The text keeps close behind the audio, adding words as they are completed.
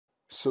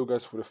So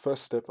guys, for the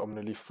first step, I'm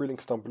going to leave 3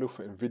 links down below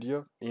for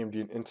Nvidia, AMD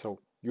and Intel.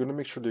 You want to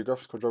make sure that your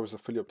graphics card drivers are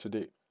fully up to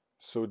date.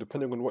 So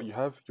depending on what you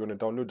have, you want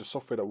to download the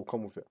software that will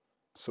come with it.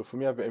 So for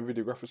me, I have an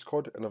Nvidia graphics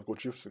card and I've got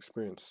GeForce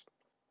Experience.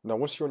 Now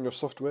once you're on your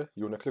software,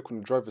 you want to click on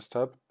the drivers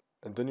tab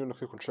and then you want to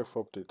click on check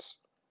for updates.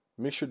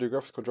 Make sure the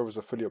graphics card drivers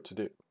are fully up to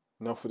date.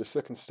 Now for the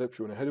second step,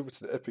 you want to head over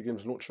to the Epic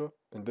Games launcher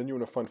and then you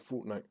want to find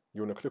Fortnite.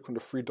 You want to click on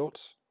the 3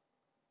 dots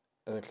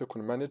and then click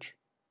on manage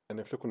and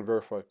then click on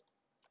verify.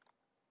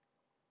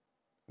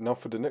 Now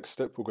for the next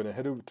step, we're going to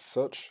head over to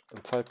search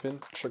and type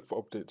in check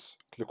for updates.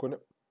 Click on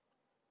it.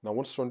 Now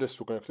once we're on this,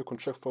 we're going to click on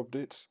check for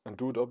updates and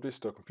do the updates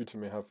that our computer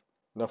may have.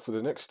 Now for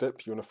the next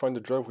step, you want to find the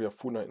drive where you have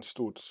Fortnite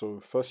installed. So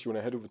first you want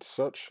to head over to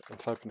search and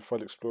type in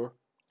File Explorer.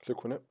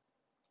 Click on it.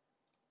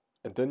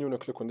 And then you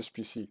want to click on this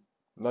PC.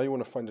 Now you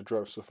want to find the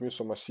drive. So for me,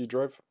 it's on my C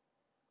drive,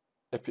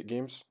 Epic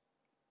Games,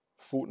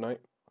 Fortnite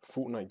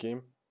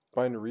game,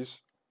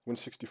 binaries,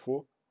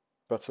 Win64,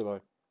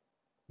 BattlEye.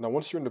 Now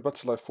once you're in the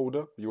BattlEye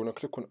folder, you want to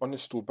click on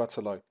uninstall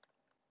BattlEye.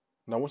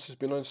 Now once it's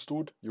been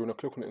uninstalled, you want to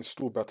click on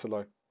install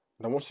BattlEye.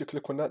 Now once you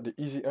click on that, the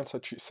easy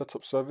anti-cheat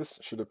setup service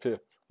should appear.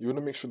 You want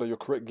to make sure that your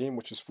correct game,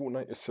 which is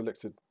Fortnite, is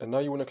selected. And now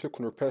you want to click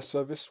on repair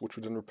service, which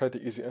will then repair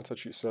the easy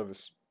anti-cheat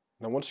service.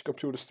 Now once you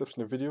complete all the steps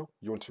in the video,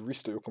 you want to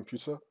restart your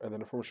computer and then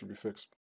the problem should be fixed.